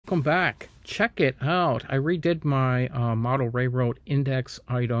welcome back. Check it out. I redid my model railroad index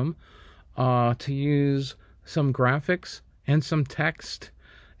item to use some graphics and some text.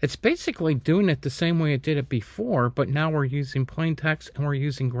 It's basically doing it the same way it did it before, but now we're using plain text and we're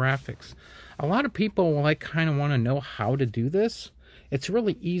using graphics. A lot of people kind of want to know how to do this. It's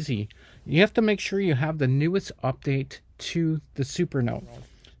really easy. You have to make sure you have the newest update to the Supernote.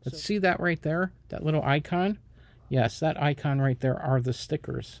 Let's see that right there, that little icon. Yes, that icon right there are the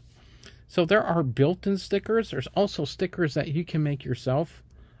stickers. So there are built-in stickers. There's also stickers that you can make yourself.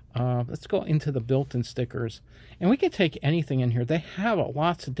 Let's go into the built-in stickers. And we can take anything in here. They have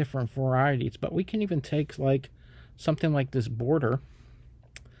lots of different varieties, but we can even take something like this border.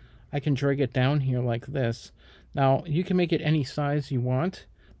 I can drag it down here like this. Now, you can make it any size you want,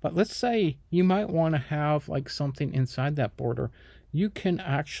 but let's say you might want to have something inside that border. You can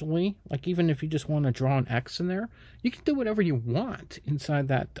actually, even if you just want to draw an X in there, you can do whatever you want inside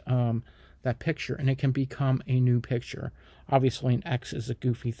that that picture, and it can become a new picture. Obviously, an X is a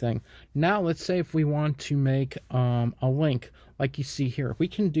goofy thing. Now, let's say if we want to make a link, like you see here, we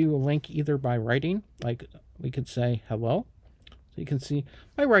can do a link either by writing, we could say hello. So you can see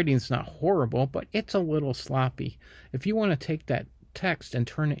my writing's not horrible, but it's a little sloppy. If you want to take that text and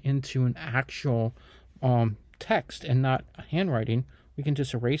turn it into an actual text and not handwriting, we can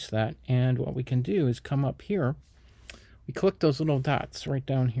just erase that. And what we can do is come up here. We click those little dots right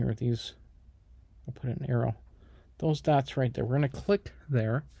down here. These, I'll put an arrow. Those dots right there. We're going to click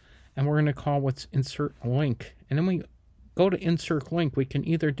there, and we're going to call what's insert link. And then we go to insert link. We can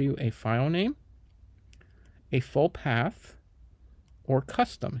either do a file name, a full path, or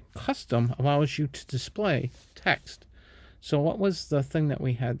custom. Custom allows you to display text. So what was the thing that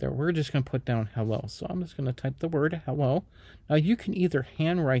we had there? We're just going to put down hello. So I'm just going to type the word hello. Now you can either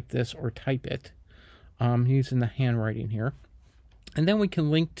handwrite this or type it using the handwriting here. And then we can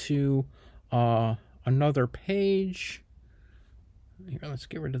link to another page. Here, let's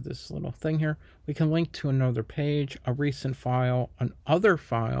get rid of this little thing here. We can link to another page, a recent file, an other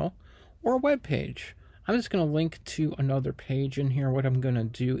file, or a web page. I'm just going to link to another page in here. What I'm going to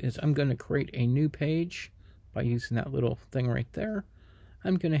do is I'm going to create a new page by using that little thing right there.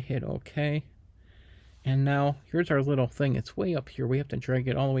 I'm going to hit OK. And now here's our little thing. It's way up here. We have to drag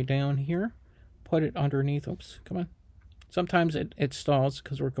it all the way down here. Put it underneath. Oops, come on. Sometimes it stalls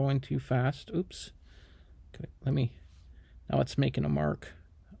because we're going too fast. Oops. Okay, now it's making a mark.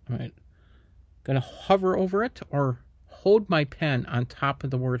 I'm going to hover over it or hold my pen on top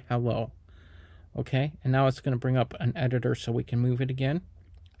of the word hello. Okay, and now it's going to bring up an editor so we can move it again.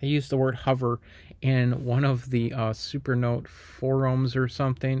 I used the word hover in one of the Supernote forums or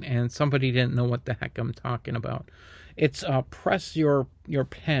something, and somebody didn't know what the heck I'm talking about. It's press your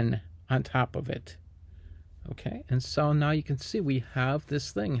pen on top of it. Okay, and so now you can see we have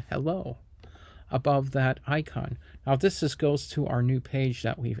this thing, hello, above that icon. Now this goes to our new page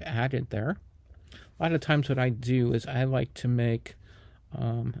that we've added there. A lot of times what I do is I like to make,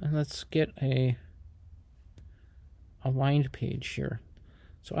 and let's get a aligned page here.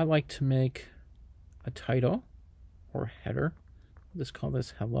 So I like to make a title or header. Let's call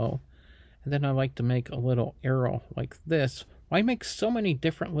this hello. And then I like to make a little arrow like this. Why make so many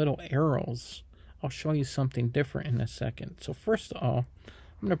different little arrows? I'll show you something different in a second. So first of all,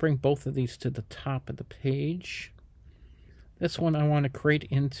 I'm going to bring both of these to the top of the page. This one I want to create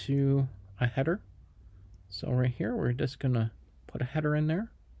into a header. So right here, we're just going to put a header in there.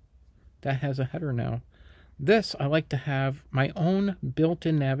 That has a header now. This, I like to have my own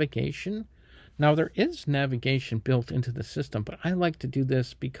built-in navigation. Now, there is navigation built into the system, but I like to do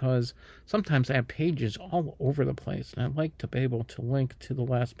this because sometimes I have pages all over the place, and I like to be able to link to the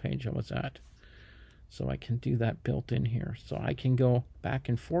last page I was at. So I can do that built in here. So I can go back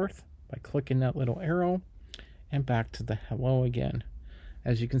and forth by clicking that little arrow and back to the hello again.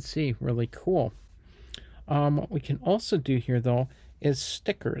 As you can see, really cool. What we can also do here, though, is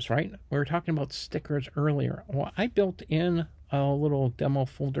stickers, right? We were talking about stickers earlier. Well, I built in a little demo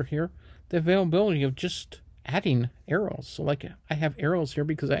folder here, the availability of just adding arrows. So I have arrows here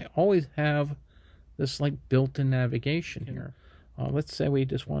because I always have this built-in navigation here. Let's say we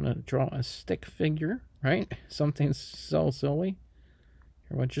just want to draw a stick figure, right? Something so silly.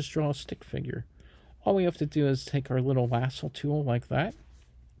 Here, we'll just draw a stick figure. All we have to do is take our little lasso tool like that,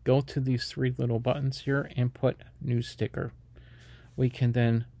 go to these three little buttons here and put new sticker. We can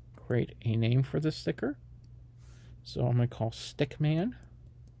then create a name for the sticker. So I'm going to call Stickman.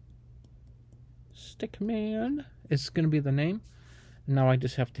 Stickman is going to be the name. Now I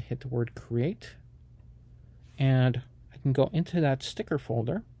just have to hit the word create. And I can go into that sticker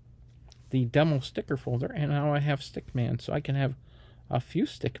folder, the demo sticker folder, and now I have Stickman. So I can have a few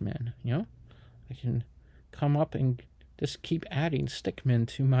stickmen, you know. I can come up and just keep adding stickmen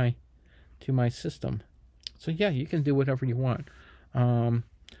to my system. So yeah, you can do whatever you want.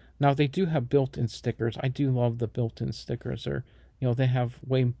 Now they do have built-in stickers. I do love the built-in stickers. They're, you know, they have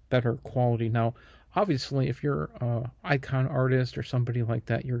way better quality. Now, obviously, if you're an icon artist or somebody like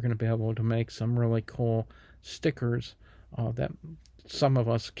that, you're going to be able to make some really cool stickers that some of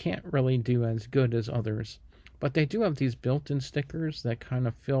us can't really do as good as others. But they do have these built-in stickers that kind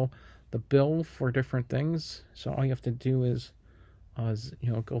of fill the bill for different things. So all you have to do is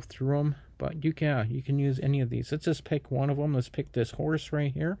you know, go through them. But you can use any of these. Let's just pick one of them. Let's pick this horse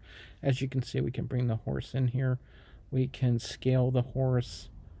right here. As you can see, we can bring the horse in here. We can scale the horse.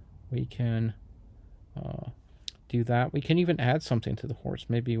 We can do that. We can even add something to the horse.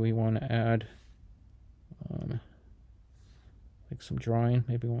 Maybe we want to add like some drawing.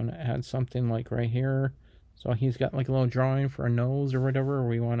 Maybe we want to add something like right here. So he's got like a little drawing for a nose or whatever. Or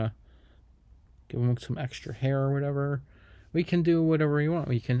we want to give him some extra hair or whatever. We can do whatever you want.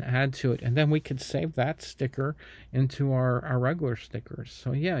 We can add to it. And then we could save that sticker into our regular stickers.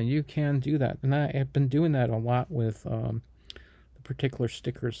 So yeah, you can do that. And I have been doing that a lot with the particular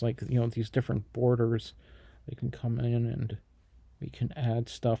stickers, like, you know, these different borders. We can come in and we can add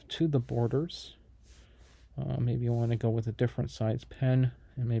stuff to the borders. Maybe you want to go with a different size pen.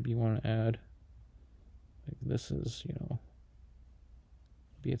 And maybe you want to add, like this is, you know,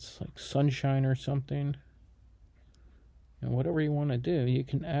 maybe it's like sunshine or something. And whatever you want to do, you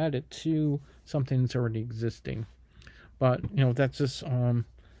can add it to something that's already existing. But, you know, that's just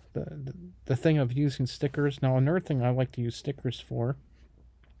the thing of using stickers. Now, another thing I like to use stickers for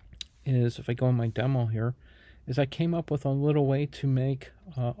is, if I go in my demo here, is I came up with a little way to make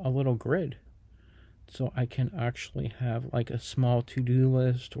a little grid. So I can actually have like a small to-do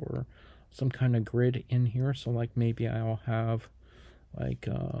list or some kind of grid in here. So like maybe I'll have like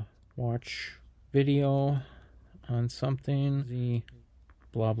watch video on something, the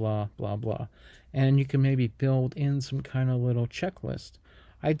blah blah blah blah, and you can maybe build in some kind of little checklist.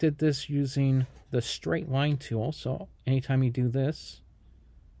 I did this using the straight line tool. So anytime you do this,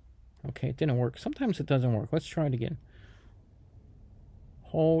 okay, it didn't work. Sometimes it doesn't work. Let's try it again.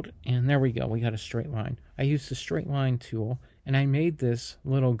 Hold, and there we go. We got a straight line. I used the straight line tool and I made this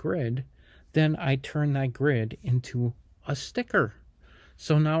little grid. Then I turned that grid into a sticker.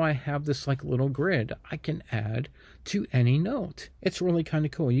 So now I have this like little grid I can add to any note. It's really kind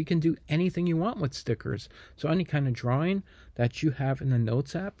of cool. You can do anything you want with stickers. So any kind of drawing that you have in the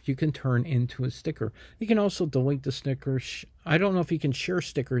Notes app, you can turn into a sticker. You can also delete the stickers. I don't know if you can share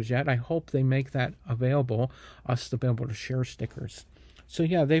stickers yet. I hope they make that available, us to be able to share stickers. So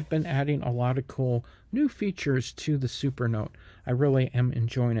yeah, they've been adding a lot of cool new features to the Supernote. I really am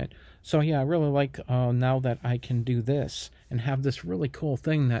enjoying it. So yeah, I really like now that I can do this and have this really cool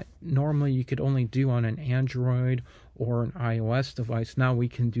thing that normally you could only do on an Android or an iOS device. Now we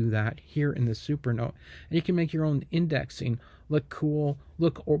can do that here in the Supernote. And you can make your own indexing look cool,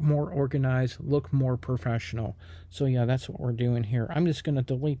 look more organized, look more professional. So yeah, that's what we're doing here. I'm just going to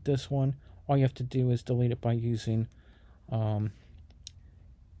delete this one. All you have to do is delete it by using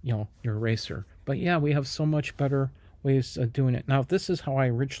you know, your eraser. But yeah, we have so much better ways of doing it. Now, this is how I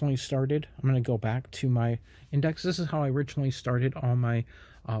originally started. I'm going to go back to my index. This is how I originally started on my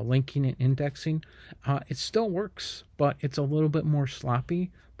linking and indexing. It still works, but it's a little bit more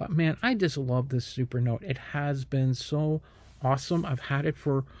sloppy. But man, I just love this Supernote. It has been so awesome. I've had it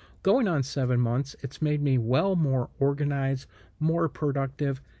for going on 7 months. It's made me well more organized, more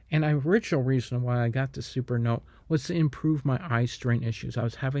productive. And the original reason why I got the Supernote was to improve my eye strain issues. I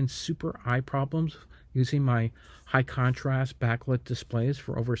was having super eye problems using my high contrast backlit displays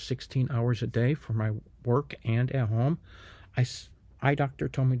for over 16 hours a day for my work and at home. Eye doctor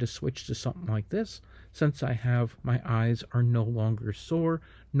told me to switch to something like this, since my eyes are no longer sore,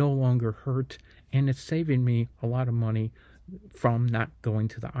 no longer hurt, and it's saving me a lot of money from not going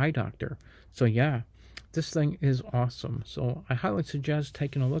to the eye doctor. So yeah, this thing is awesome. So I highly suggest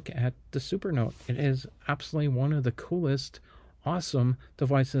taking a look at the Supernote. It is absolutely one of the coolest, awesome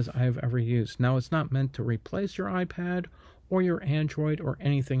devices I've ever used. Now, it's not meant to replace your iPad or your Android or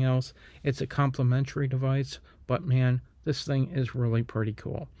anything else. It's a complementary device, but man, this thing is really pretty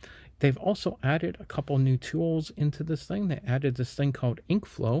cool. They've also added a couple new tools into this thing. They added this thing called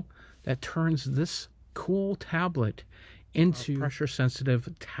inkflow that turns this cool tablet into a pressure-sensitive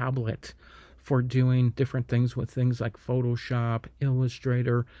tablet for doing different things with things like Photoshop,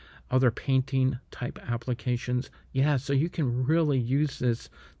 Illustrator, other painting type applications. Yeah, so you can really use this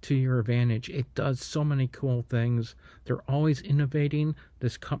to your advantage. It does so many cool things. They're always innovating,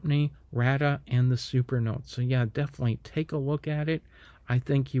 this company, Ratta and the Supernote. So yeah, definitely take a look at it. I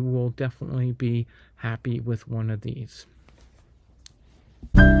think you will definitely be happy with one of these.